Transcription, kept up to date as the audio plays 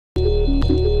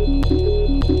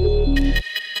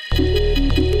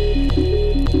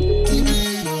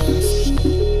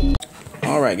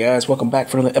Alright guys, welcome back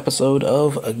for another episode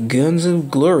of Guns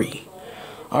of Glory.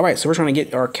 Alright, so we're trying to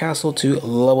get our castle to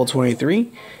level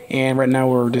 23, and right now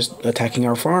we're just attacking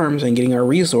our farms and getting our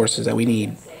resources that we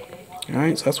need.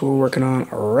 Alright, so that's what we're working on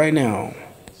right now.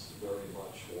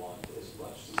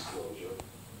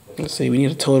 Let's see, we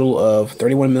need a total of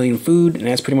 31 million food, and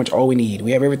that's pretty much all we need.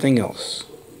 We have everything else.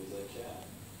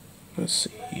 Let's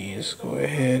see, let's go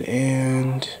ahead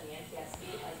and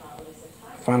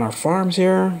find our farms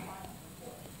here.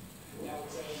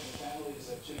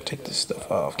 Take this stuff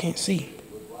off, can't see.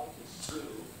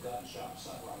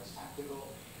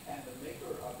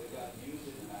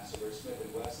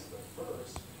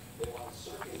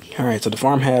 Alright, so the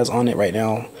farm has on it right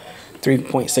now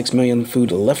 3.6 million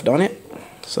food left on it.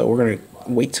 So we're going to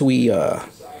wait till we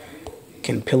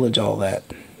can pillage all that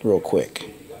real quick.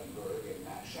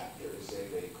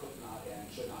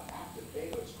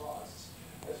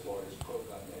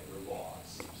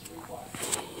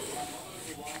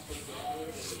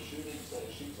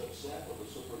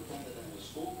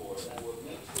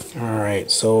 Alright,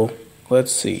 so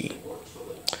let's see.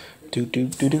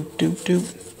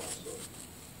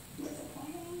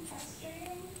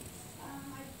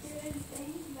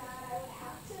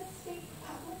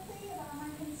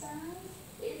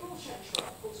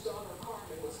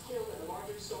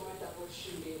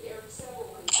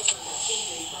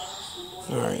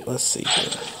 Alright, let's see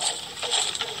here.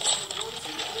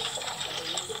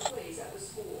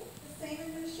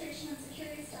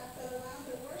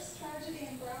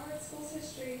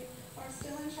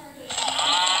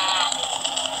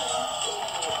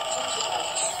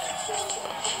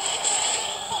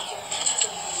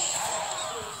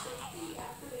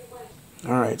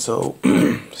 Alright, so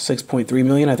 6.3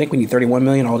 million. I think we need 31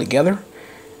 million altogether.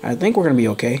 I think we're going to be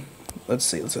okay. Let's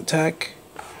see, let's attack.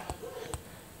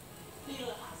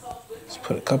 Let's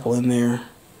put a couple in there.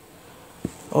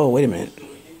 Oh, wait a minute.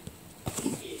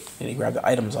 Need to grab the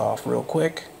items off real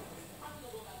quick.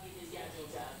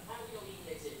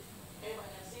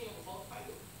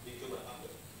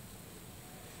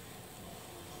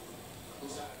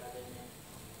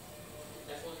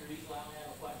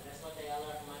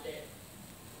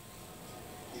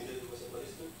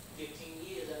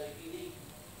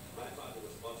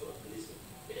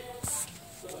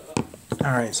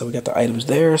 Alright, so we got the items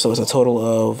there, so it's a total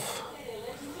of,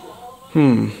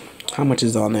 how much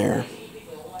is on there?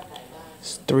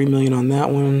 It's 3 million on that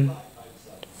one.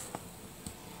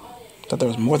 Thought there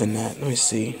was more than that. Let me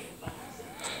see.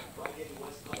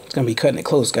 It's gonna be cutting it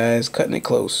close, guys, cutting it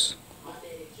close.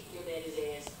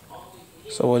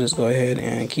 So we'll just go ahead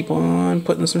and keep on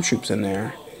putting some troops in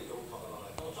there.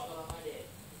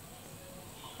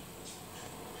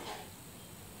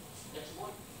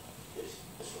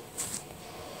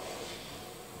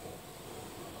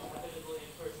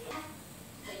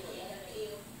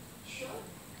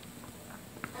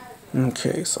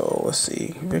 Okay, so let's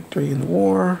see. Victory in the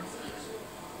war.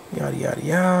 Yada yada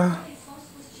yada.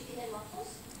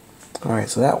 Alright,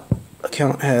 so that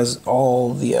account has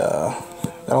all the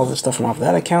stuff from off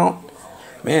that account.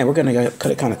 Man, we're gonna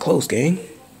cut it kinda close, gang.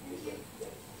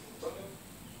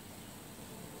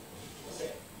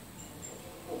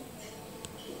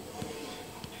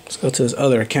 Let's go to this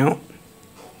other account.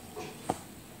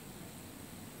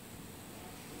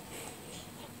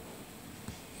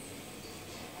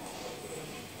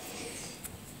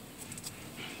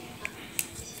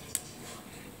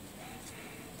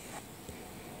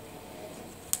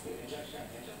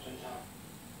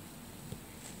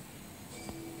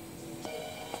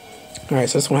 Alright,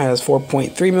 so this one has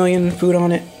 4.3 million food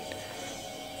on it.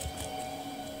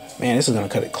 Man, this is going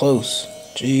to cut it close.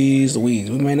 Jeez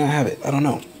Louise, we might not have it. I don't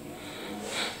know.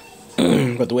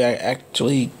 But the way I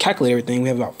actually calculate everything, we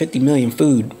have about 50 million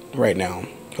food right now.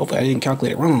 Hopefully I didn't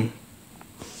calculate it wrong.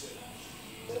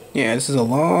 Yeah, this is a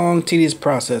long, tedious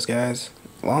process, guys.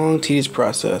 Long, tedious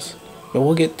process. But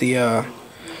we'll get the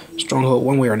stronghold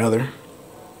one way or another.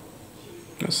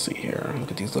 Let's see here. Look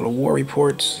at these little war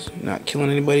reports. Not killing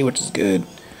anybody, which is good.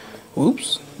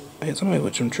 Whoops. I hit somebody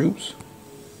with some troops.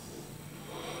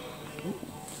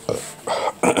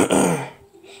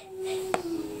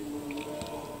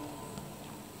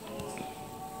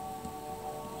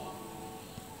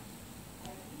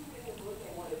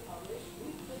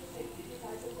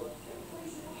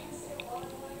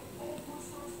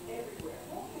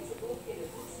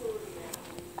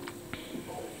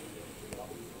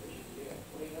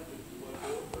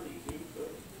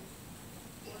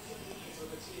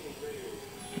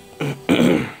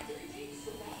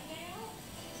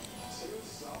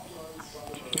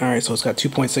 Alright, so it's got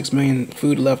 2.6 million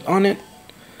food left on it.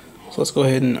 So let's go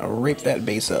ahead and rape that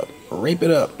base up. Rape it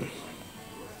up.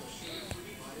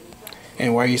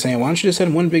 And why are you saying, why don't you just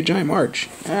send one big giant march?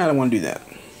 I don't want to do that.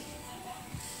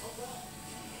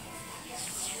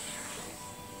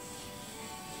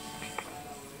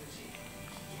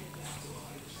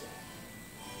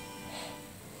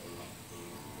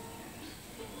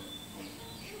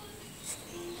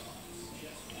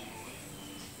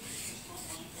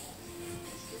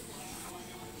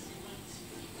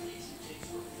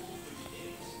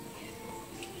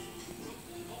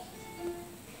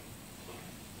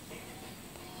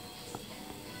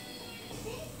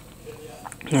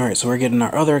 Alright, so we're getting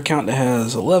our other account that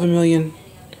has 11 million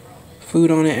food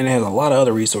on it, and it has a lot of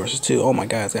other resources too. Oh my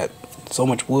god, it's got so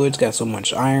much wood, it's got so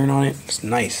much iron on it. It's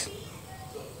nice.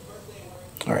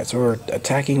 Alright, so we're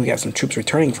attacking. We got some troops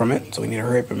returning from it, so we need to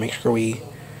hurry up and make sure we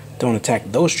don't attack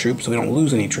those troops so we don't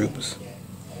lose any troops.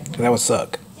 That would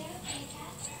suck.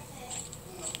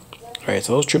 Alright,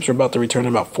 so those troops are about to return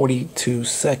in about 42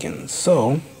 seconds.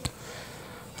 So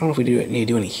I don't know if we need to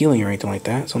do any healing or anything like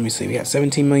that. So let me see. We got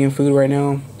 17 million food right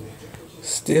now.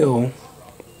 Still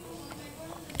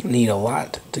need a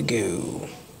lot to go.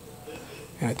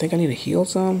 And I think I need to heal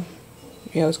some.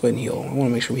 Yeah, let's go ahead and heal. I want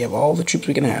to make sure we have all the troops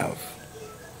we can have.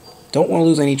 Don't want to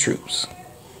lose any troops.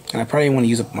 And I probably want to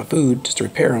use up my food just to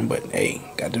repair them. But hey,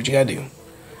 gotta do what you gotta do.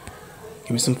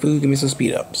 Give me some food. Give me some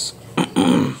speed ups.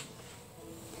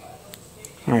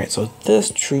 Alright, so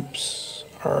this troops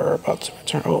are about to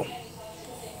return. Oh.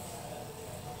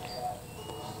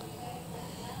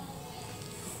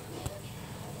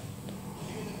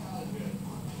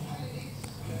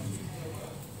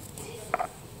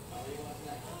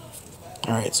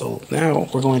 Alright, so now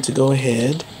we're going to go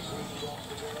ahead.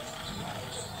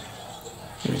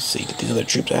 Let me see, get these other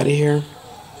troops out of here.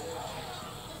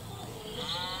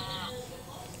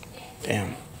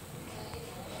 Damn.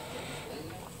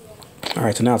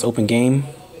 Alright, so now it's open game.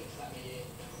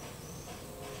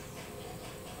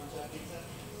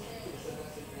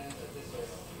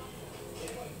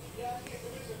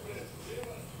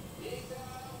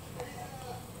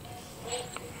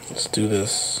 Let's do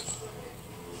this.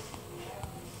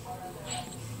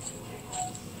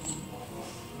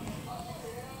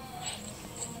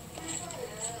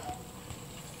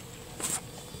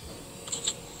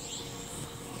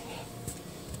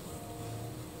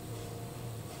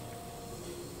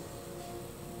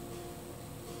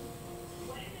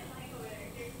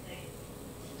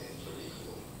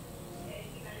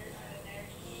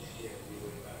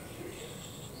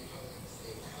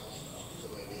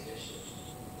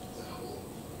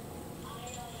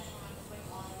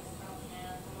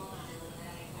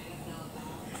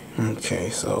 Okay,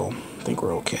 so I think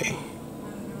we're okay.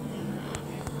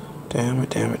 Damn it,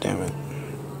 damn it, damn it.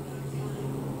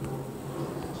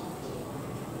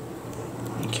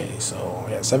 Okay, so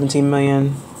we got 17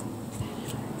 million.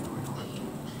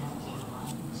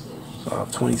 So I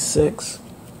have 26.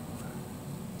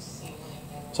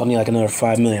 So I need like another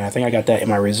 5 million. I think I got that in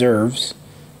my reserves.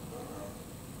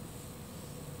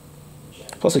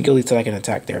 Plus the guilty said I can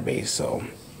attack their base, so.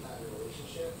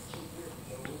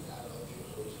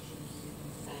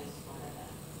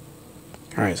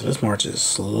 Alright, so this march is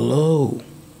slow.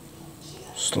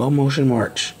 Slow motion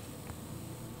march.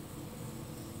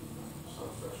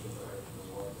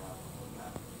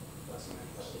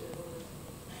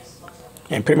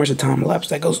 And pretty much the time lapse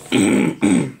that goes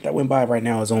that went by right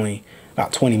now is only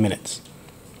about 20 minutes.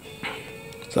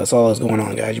 So that's all that's going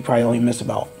on, guys. You probably only missed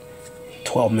about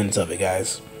 12 minutes of it,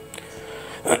 guys.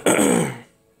 And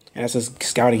that's just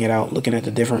scouting it out, looking at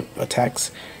the different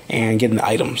attacks and getting the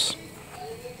items.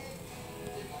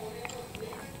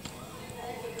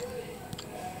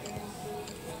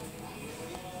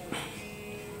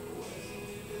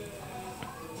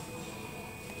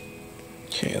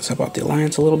 Okay, let's help out the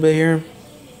alliance a little bit here.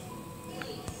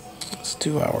 Let's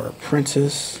do our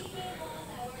apprentice.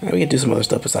 We can do some other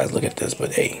stuff besides look at this,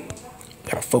 but hey,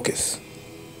 gotta focus.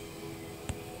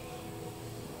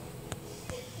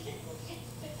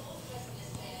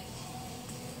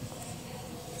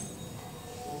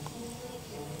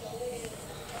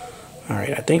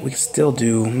 Alright, I think we can still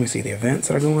do, let me see, the events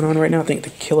that are going on right now. I think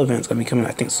the kill event's gonna be coming,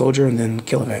 I think soldier and then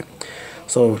kill event.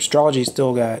 So astrology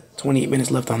still got 28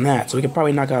 minutes left on that, so we could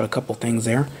probably knock out a couple things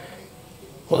there.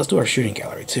 Well, let's do our shooting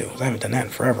gallery too, because I haven't done that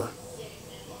in forever.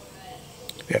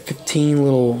 We got 15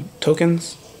 little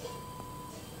tokens.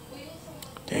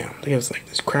 Damn, they give us like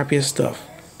this crappiest stuff.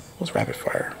 What's rapid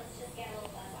fire?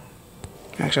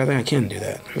 Actually, I think I can do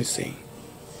that. Let me see.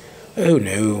 Oh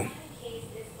no.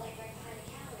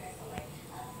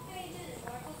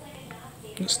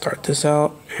 Let's start this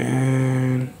out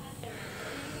and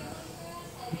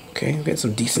okay, we got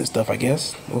some decent stuff, I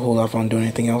guess. We'll hold off on doing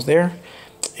anything else there.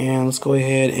 And let's go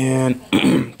ahead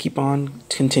and keep on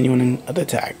continuing in other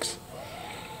attacks.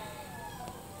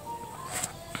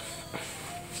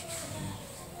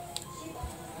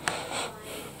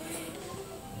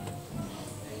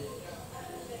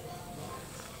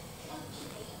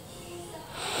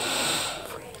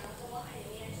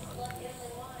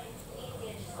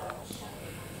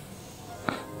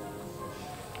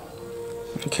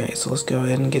 Okay, so let's go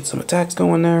ahead and get some attacks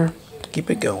going there. Keep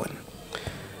it going.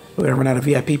 We're gonna run out of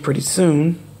VIP pretty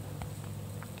soon.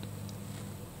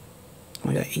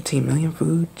 We got 18 million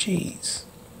food. Jeez.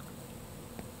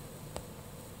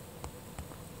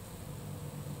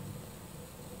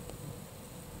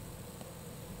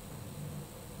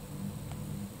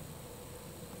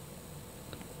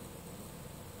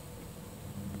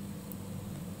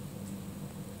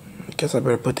 I guess I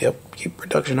better put the upkeep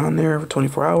production on there for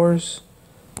 24 hours.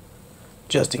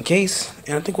 Just in case.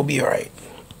 And I think we'll be alright.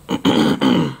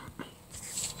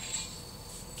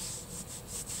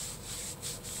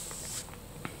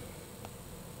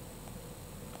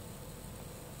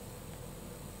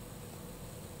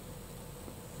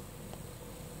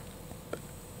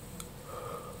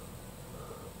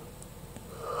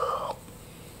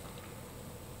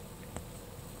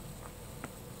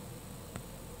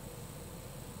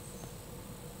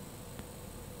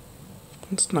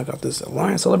 Let's knock out this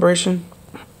alliance celebration.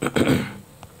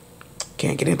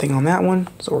 Can't get anything on that one,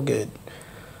 so we're good.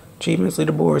 Achievements,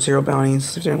 leaderboards, hero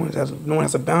bounties. If no one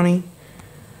has a bounty,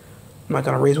 I'm not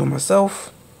gonna raise one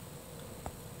myself.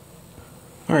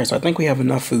 Alright, so I think we have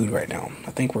enough food right now.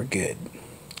 I think we're good.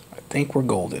 I think we're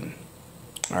golden.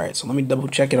 Alright, so let me double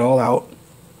check it all out.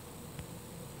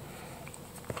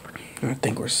 I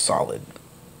think we're solid.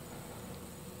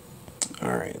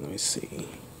 Alright, let me see.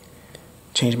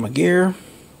 Change my gear.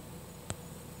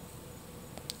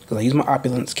 Because I use my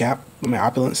opulence cap, my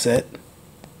opulence set.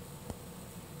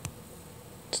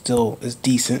 Still, it's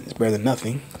decent. It's better than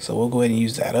nothing. So we'll go ahead and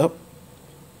use that up.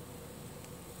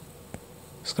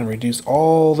 It's going to reduce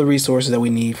all the resources that we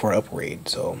need for an upgrade.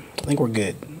 So I think we're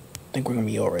good. I think we're going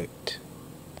to be alright.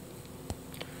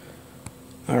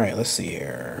 Alright, let's see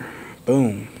here.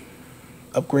 Boom.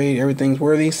 Upgrade, everything's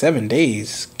worthy. 7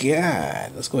 days.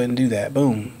 God, let's go ahead and do that.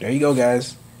 Boom. There you go,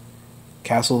 guys.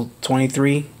 Castle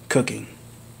 23, cooking.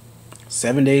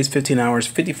 7 days, 15 hours,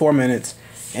 54 minutes,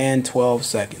 and 12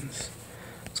 seconds.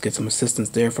 Let's get some assistance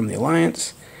there from the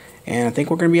Alliance. And I think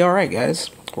we're going to be alright, guys.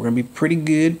 We're going to be pretty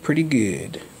good, pretty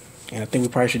good. And I think we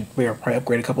probably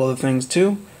upgrade a couple other things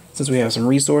too, since we have some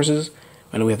resources.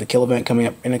 I know we have the kill event coming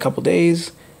up in a couple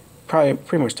days. Probably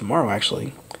pretty much tomorrow,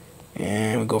 actually.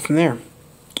 And we'll go from there.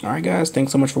 Alright guys,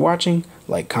 thanks so much for watching.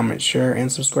 Like, comment, share, and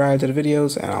subscribe to the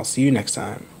videos, and I'll see you next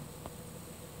time.